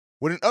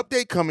with an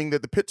update coming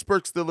that the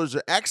Pittsburgh Steelers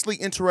are actually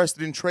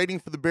interested in trading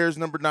for the Bears'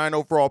 number 9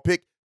 overall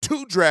pick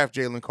to draft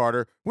Jalen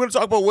Carter. We're going to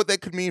talk about what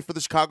that could mean for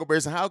the Chicago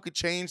Bears and how it could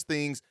change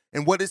things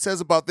and what it says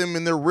about them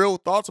and their real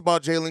thoughts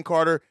about Jalen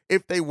Carter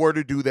if they were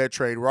to do that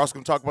trade. We're also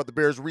going to talk about the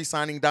Bears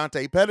re-signing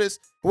Dante Pettis,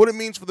 what it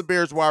means for the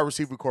Bears wide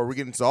receiver core. We're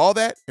getting into all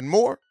that and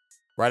more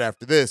right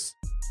after this.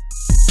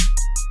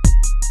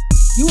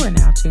 You are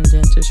now tuned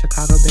in to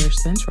Chicago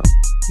Bears Central,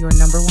 your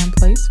number one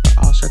place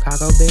for all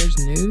Chicago Bears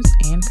news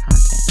and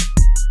content.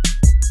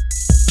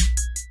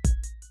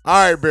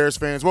 All right, Bears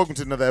fans, welcome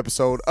to another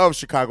episode of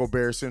Chicago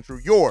Bears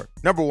Central, your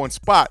number one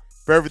spot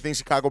for everything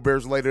Chicago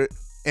Bears related.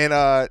 And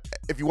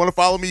if you want to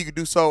follow me, you can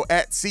do so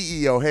at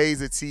CEO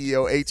Hayes, at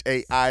CEO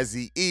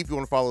Haize. If you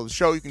want to follow the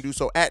show, you can do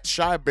so at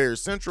Chi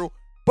Bears Central.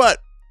 But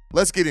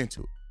let's get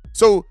into it.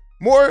 So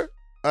more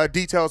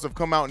details have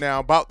come out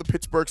now about the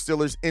Pittsburgh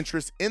Steelers'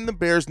 interest in the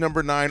Bears'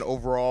 number 9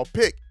 overall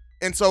pick.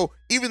 And so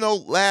even though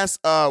last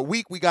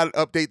week we got an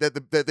update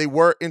that they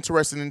were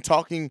interested in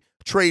talking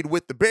trade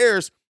with the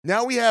Bears,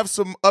 now we have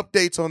some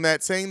updates on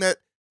that saying that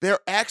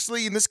they're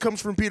actually, and this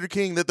comes from Peter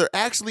King, that they're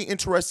actually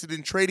interested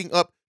in trading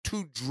up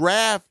to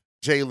draft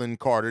Jalen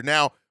Carter.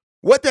 Now,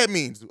 what that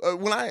means,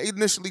 when I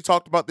initially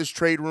talked about this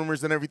trade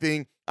rumors and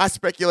everything, I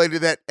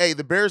speculated that, hey,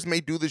 the Bears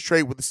may do this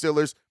trade with the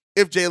Steelers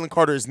if Jalen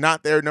Carter is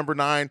not there at number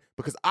 9,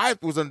 because I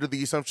was under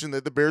the assumption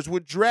that the Bears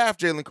would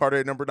draft Jalen Carter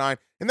at number 9.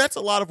 And that's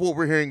a lot of what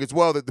we're hearing as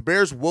well, that the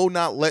Bears will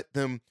not let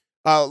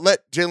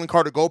Jalen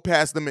Carter go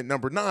past them at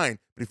number 9.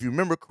 But if you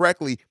remember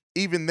correctly,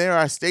 even there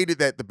I stated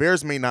that the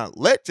Bears may not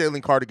let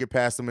Jalen Carter get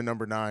past them at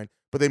number 9,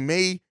 but they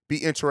may be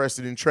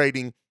interested in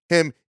trading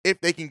him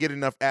if they can get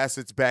enough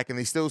assets back and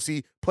they still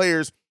see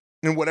players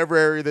in whatever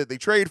area that they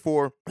trade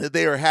for that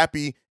they are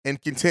happy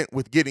and content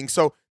with getting.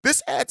 So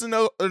this adds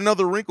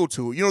another wrinkle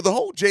to it. You know, the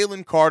whole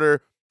Jalen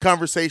Carter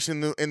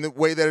conversation and the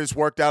way that it's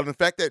worked out, and the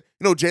fact that,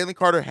 you know, Jalen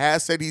Carter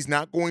has said he's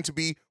not going to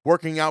be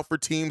working out for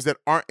teams that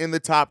aren't in the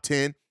top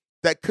 10,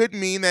 that could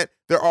mean that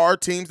there are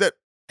teams that,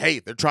 hey,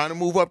 they're trying to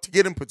move up to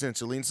get him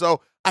potentially. And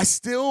so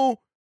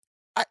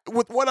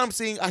with what I'm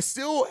seeing, I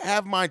still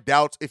have my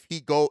doubts if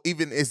he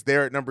even is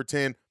there at number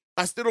 10.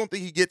 I still don't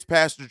think he gets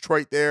past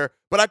Detroit there,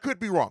 but I could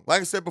be wrong. Like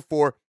I said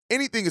before,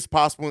 anything is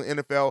possible in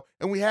the NFL,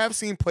 and we have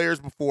seen players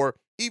before,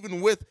 even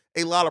with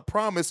a lot of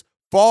promise,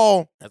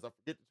 fall. As I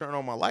forget to turn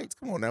on my lights,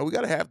 come on now, we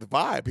got to have the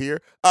vibe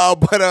here.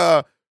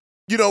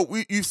 You know,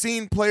 you've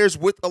seen players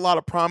with a lot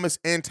of promise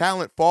and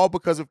talent fall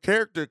because of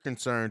character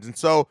concerns, and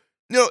so,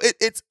 you know,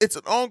 it's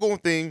an ongoing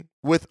thing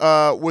with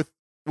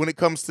when it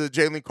comes to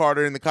Jalen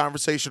Carter and the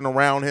conversation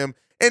around him.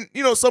 And,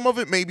 you know, some of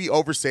it may be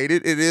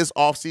overstated. It is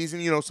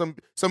offseason, you know,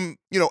 some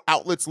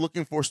outlets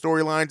looking for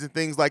storylines and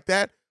things like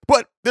that.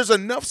 But there's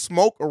enough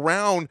smoke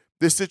around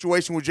this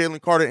situation with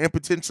Jalen Carter and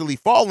potentially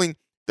falling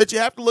that you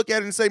have to look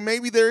at it and say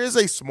maybe there is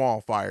a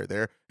small fire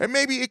there. And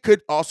maybe it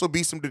could also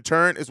be some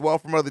deterrent as well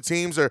from other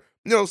teams, or,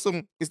 you know,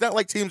 it's not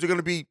like teams are going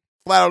to be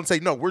flat out and say,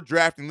 no, we're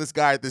drafting this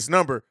guy at this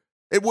number.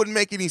 It wouldn't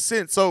make any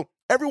sense. So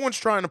everyone's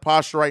trying to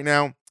posture right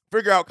now,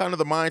 figure out kind of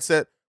the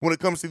mindset when it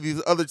comes to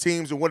these other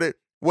teams and what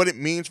it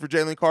means for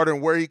Jalen Carter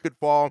and where he could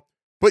fall.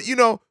 But, you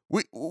know,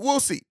 we'll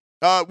see.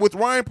 With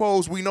Ryan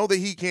Poles, we know that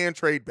he can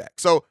trade back.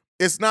 So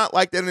it's not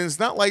like that, and it's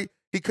not like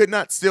he could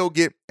not still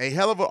get a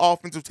hell of an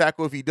offensive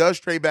tackle if he does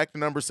trade back to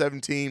number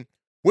 17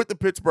 with the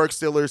Pittsburgh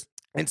Steelers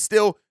and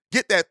still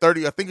get that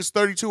 30, I think it's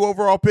 32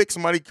 overall pick.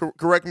 Somebody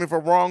correct me if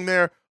I'm wrong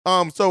there.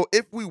 So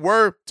if we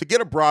were to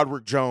get a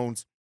Broderick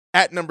Jones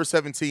at number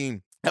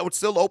 17, that would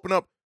still open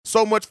up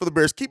so much for the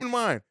Bears. Keep in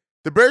mind,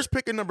 the Bears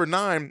pick at number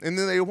 9, and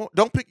then they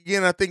don't pick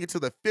again, I think, until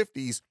the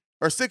 50s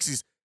or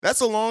 60s. That's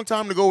a long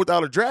time to go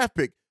without a draft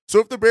pick. So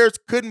if the Bears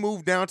could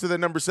move down to the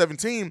number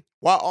 17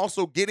 while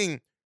also getting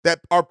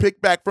our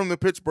pick back from the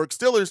Pittsburgh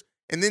Steelers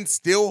and then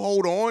still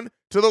hold on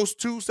to those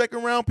 2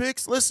 second-round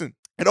picks, listen,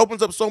 it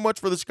opens up so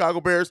much for the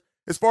Chicago Bears.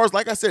 As far as,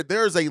 like I said,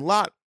 there is a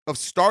lot of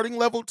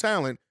starting-level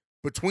talent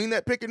between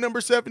that pick at number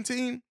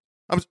 17,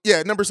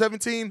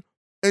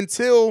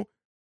 until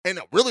and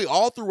really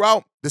all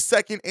throughout the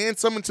second and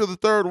some into the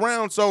third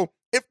round. So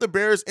if the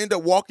Bears end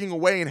up walking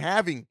away and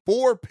having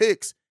 4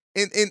 picks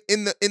in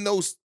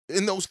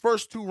those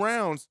first 2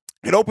 rounds,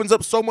 it opens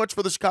up so much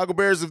for the Chicago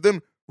Bears of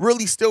them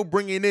really still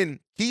bringing in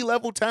key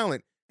level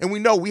talent. And we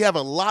know we have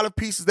a lot of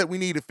pieces that we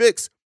need to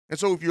fix. And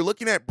so if you're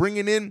looking at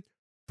bringing in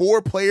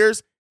 4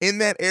 players in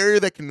that area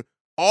that can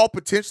all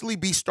potentially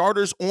be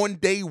starters on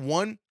day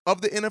 1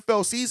 of the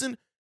NFL season,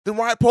 then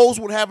Ryan Poles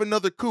would have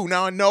another coup.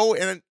 Now I know,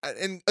 and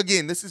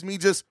again, this is me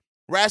just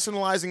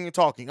rationalizing and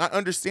talking. I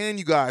understand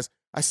you guys.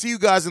 I see you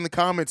guys in the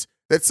comments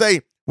that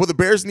say, well, the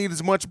Bears need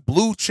as much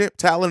blue chip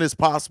talent as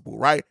possible,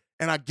 right?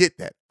 And I get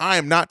that. I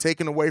am not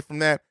taking away from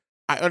that.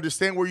 I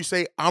understand where you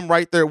say I'm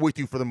right there with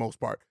you for the most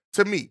part.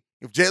 To me,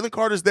 if Jalen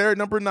Carter's there at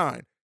number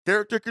 9,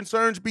 character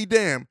concerns be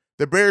damned,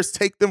 the Bears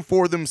take them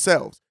for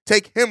themselves.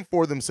 Take him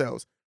for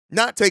themselves.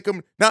 Not take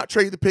him, not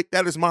trade the pick.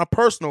 That is my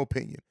personal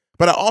opinion.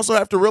 But I also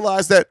have to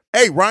realize that,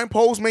 hey, Ryan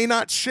Poles may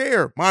not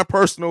share my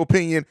personal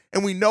opinion,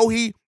 and we know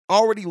he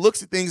already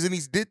looks at things and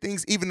he's did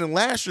things even in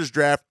last year's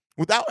draft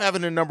without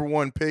having a number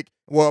one pick,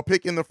 well, a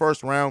pick in the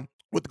first round,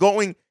 with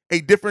going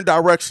a different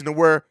direction to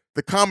where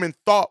the common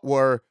thought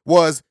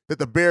was that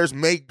the Bears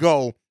may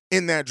go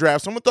in that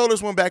draft. So I'm going to throw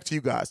this one back to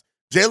you guys.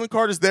 Jalen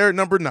Carter's there at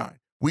number 9.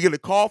 We get a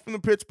call from the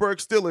Pittsburgh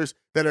Steelers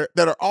that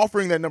are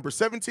offering that number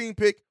 17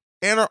 pick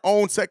and our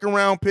own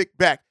second-round pick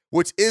back,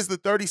 which is the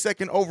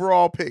 32nd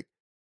overall pick.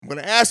 I'm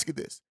going to ask you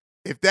this.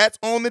 If that's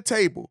on the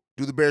table,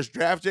 do the Bears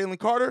draft Jalen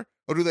Carter,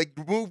 or do they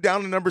move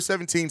down to number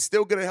 17,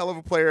 still get a hell of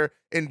a player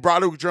in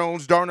Broderick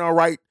Jones, Darnell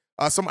Wright?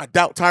 I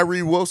doubt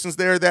Tyree Wilson's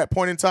there at that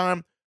point in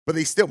time, but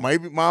they still,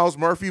 maybe Miles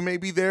Murphy may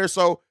be there.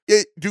 So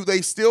do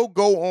they still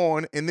go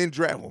on and then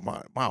draft?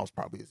 Well, Miles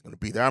probably is going to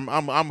be there.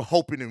 I'm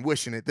hoping and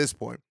wishing at this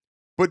point.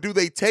 But do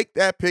they take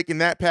that pick and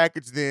that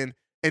package then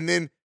and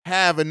then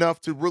have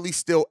enough to really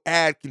still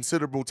add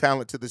considerable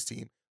talent to this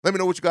team? Let me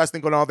know what you guys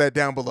think on all that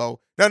down below.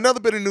 Now, another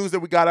bit of news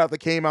that we got out that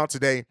came out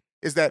today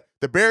is that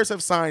the Bears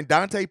have signed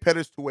Dante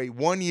Pettis to a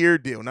 1-year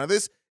deal. Now,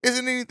 this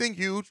isn't anything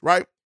huge,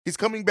 right? He's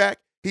coming back.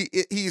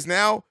 He's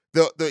now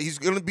he's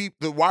going to be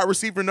the wide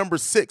receiver number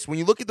 6. When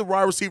you look at the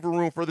wide receiver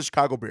room for the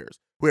Chicago Bears,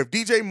 we have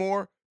DJ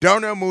Moore,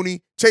 Darnell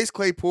Mooney, Chase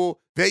Claypool,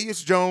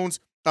 Vegas Jones,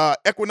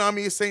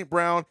 Equinemius St.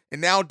 Brown, and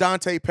now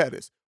Dante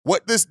Pettis.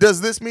 What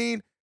does this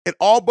mean? It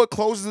all but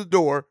closes the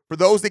door for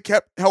those that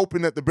kept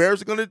hoping that the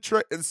Bears are going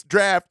to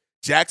draft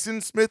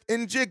Jackson Smith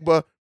and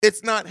Jigba.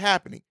 It's not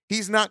happening.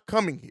 He's not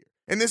coming here.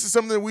 And this is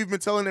something that we've been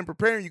telling and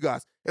preparing you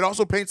guys. It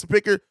also paints a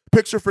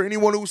picture for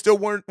anyone who's still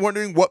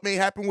wondering what may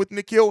happen with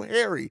N'Keal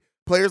Harry,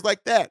 players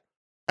like that.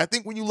 I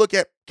think when you look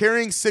at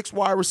carrying 6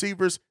 wide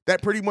receivers,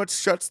 that pretty much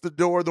shuts the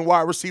door of the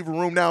wide receiver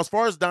room. Now, as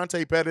far as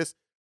Dante Pettis,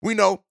 we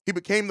know he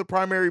became the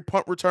primary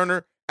punt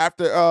returner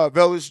after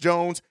Vegas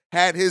Jones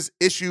had his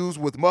issues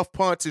with muff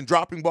punts and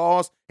dropping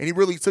balls, and he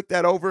really took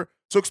that over.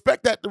 So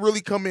expect that to really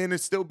come in and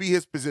still be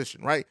his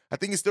position, right? I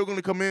think he's still going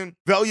to come in.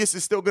 Vegas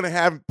is still going to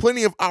have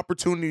plenty of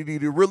opportunity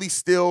to really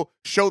still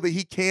show that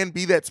he can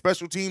be that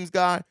special teams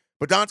guy.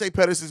 But Dante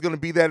Pettis is going to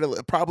be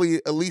that probably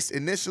at least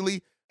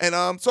initially.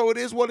 And so it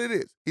is what it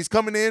is. He's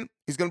coming in.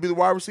 He's going to be the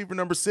wide receiver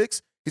number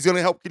 6. He's going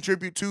to help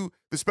contribute to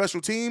the special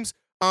teams.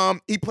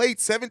 He played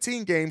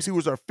 17 games. He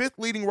was our 5th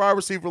leading wide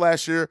receiver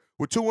last year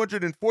with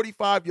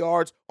 245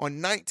 yards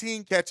on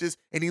 19 catches,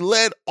 and he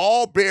led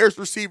all Bears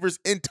receivers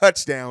in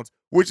touchdowns,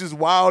 which is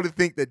wild to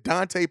think that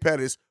Dante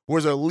Pettis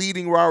was our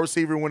leading wide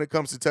receiver when it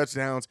comes to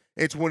touchdowns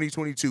in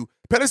 2022.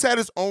 Pettis had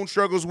his own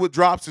struggles with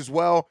drops as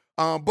well,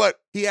 but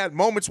he had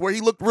moments where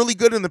he looked really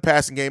good in the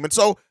passing game. And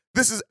so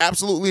this is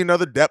absolutely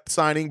another depth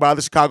signing by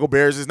the Chicago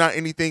Bears. It's not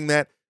anything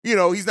that,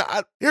 he's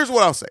not. Here's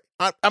what I'll say.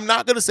 I'm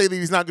not going to say that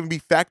he's not going to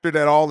be factored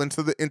at all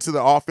into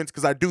the offense,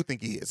 because I do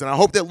think he is. And I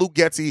hope that Luke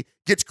Getsy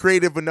gets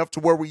creative enough to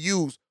where we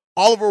use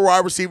all of our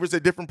wide receivers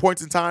at different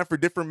points in time for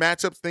different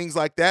matchups, things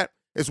like that,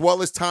 as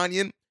well as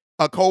Tanyan,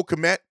 Cole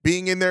Kmet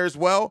being in there as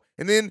well.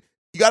 And then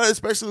you got to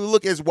especially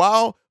look as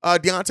while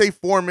Deontay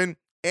Foreman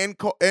and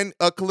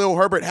Khalil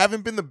Herbert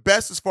haven't been the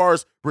best as far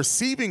as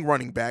receiving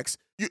running backs,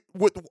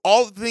 with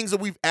all the things that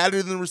we've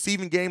added in the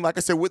receiving game, like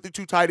I said, with the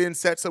 2 tight end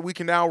sets that we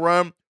can now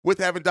run, with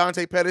having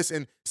Dante Pettis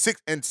and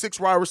six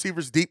wide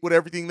receivers deep with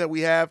everything that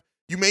we have,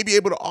 you may be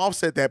able to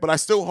offset that. But I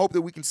still hope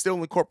that we can still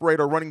incorporate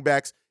our running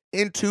backs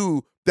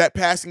into that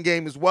passing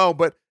game as well.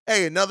 But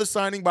hey, another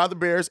signing by the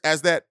Bears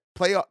as that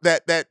playoff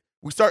that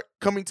we start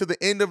coming to the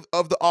end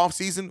of the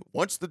offseason.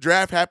 Once the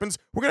draft happens,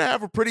 we're going to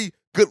have a pretty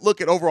good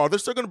look at overall. They're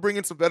still going to bring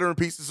in some veteran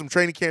pieces, some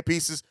training camp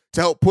pieces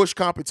to help push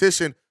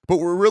competition. But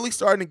we're really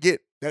starting to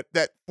get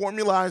that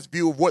formalized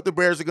view of what the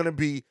Bears are going to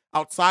be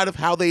outside of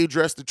how they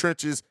address the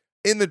trenches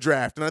in the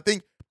draft. And I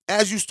think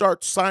as you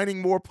start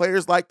signing more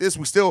players like this,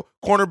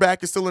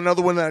 cornerback is still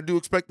another one that I do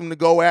expect them to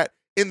go at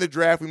in the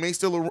draft. We may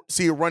still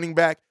see a running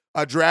back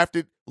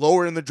drafted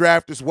lower in the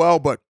draft as well.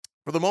 But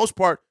for the most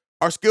part,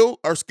 our skill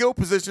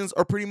positions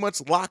are pretty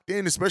much locked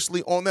in,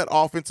 especially on that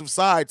offensive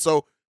side.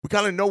 So we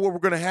kind of know what we're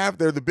going to have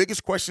there. The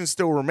biggest question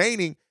still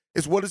remaining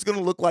is what it's going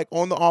to look like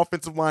on the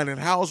offensive line, and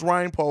how's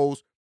Ryan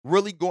Poles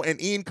really going,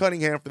 and Ian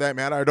Cunningham for that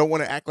matter, I don't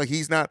want to act like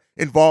he's not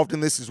involved in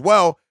this as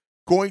well,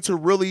 going to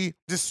really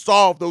just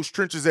solve those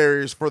trenches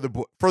areas for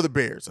the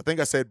Bears. I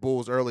think I said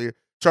Bulls earlier.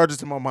 Charges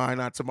to my mind,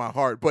 not to my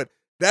heart. But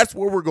that's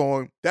where we're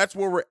going. That's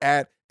where we're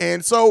at.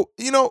 And so,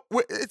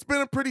 it's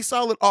been a pretty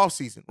solid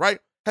offseason, right?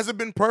 Has it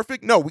been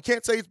perfect? No, we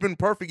can't say it's been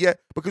perfect yet,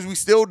 because we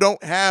still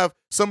don't have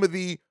some of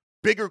the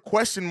bigger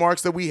question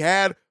marks that we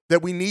had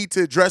that we need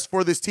to address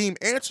for this team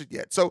answered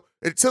yet. So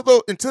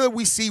until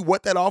we see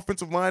what that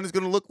offensive line is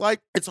going to look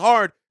like, it's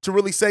hard to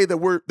really say to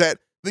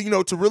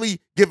really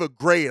give a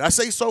grade. I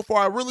say so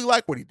far, I really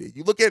like what he did.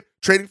 You look at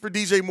trading for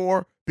DJ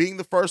Moore, being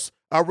the first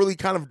really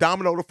kind of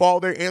domino to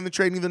fall there, and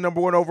trading the number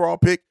 1 overall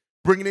pick,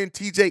 bringing in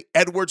TJ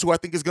Edwards, who I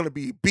think is going to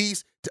be a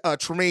beast,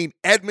 Tremaine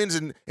Edmonds,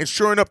 and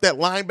shoring up that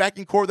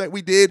linebacking core that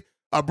we did,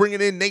 bringing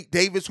in Nate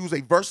Davis, who's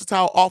a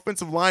versatile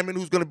offensive lineman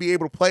who's going to be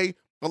able to play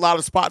a lot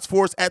of spots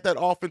for us at that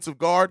offensive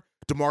guard.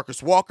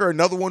 DeMarcus Walker,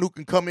 another one who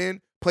can come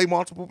in, play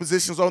multiple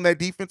positions on that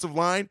defensive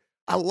line.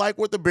 I like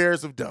what the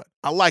Bears have done.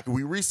 I like it.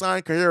 We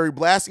re-signed Kahari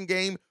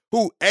Blasingame,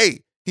 who,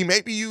 he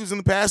may be used in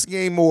the passing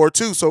game more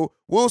too, so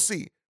we'll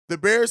see. the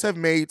Bears have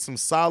made some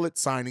solid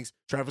signings.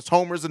 Travis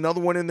Homer's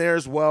another one in there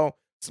as well.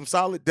 Some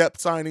solid depth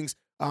signings.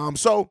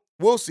 So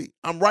we'll see.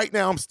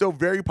 I'm still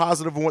very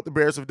positive on what the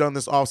Bears have done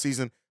this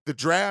offseason. The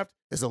draft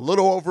is a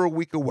little over a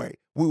week away.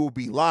 We will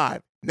be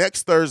live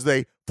next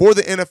Thursday for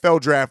the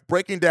NFL draft,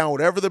 breaking down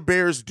whatever the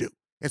Bears do.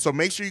 And so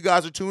make sure you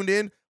guys are tuned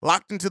in,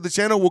 locked into the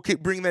channel. We'll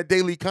keep bringing that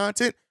daily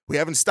content. We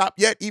haven't stopped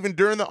yet, even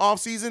during the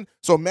offseason.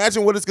 So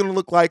imagine what it's going to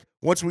look like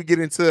once we get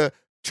into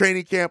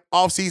training camp,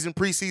 offseason,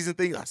 preseason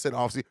thing. I said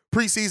offseason.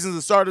 Preseason,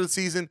 the start of the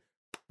season.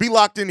 Be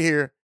locked in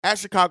here at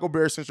Chicago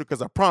Bears Central,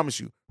 because I promise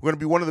you, we're going to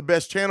be one of the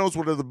best channels,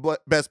 one of the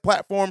best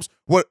platforms,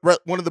 one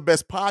of the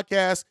best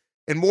podcasts,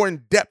 and more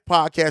in-depth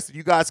podcasts that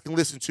you guys can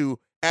listen to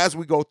as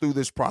we go through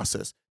this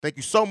process. Thank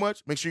you so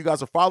much. Make sure you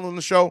guys are following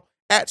the show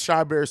at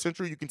Chi Bears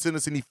Central. You can send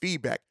us any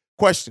feedback,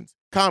 questions,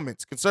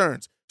 comments,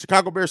 concerns,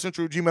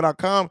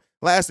 ChicagoBearsCentral@gmail.com.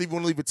 Lastly, if you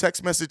want to leave a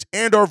text message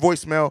and or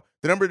voicemail,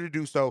 the number to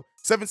do so,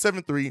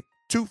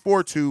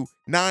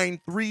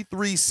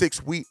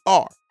 773-242-9336. We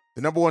are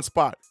the number one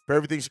spot for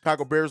everything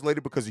Chicago Bears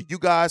related because of you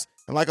guys.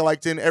 And like I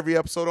like to end every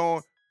episode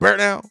on, Bear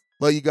Down.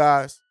 Love you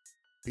guys.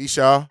 Peace,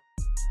 y'all.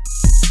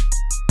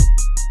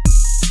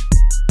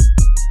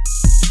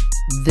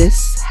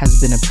 This has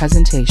been a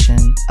presentation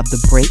of the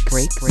Break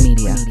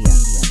Media.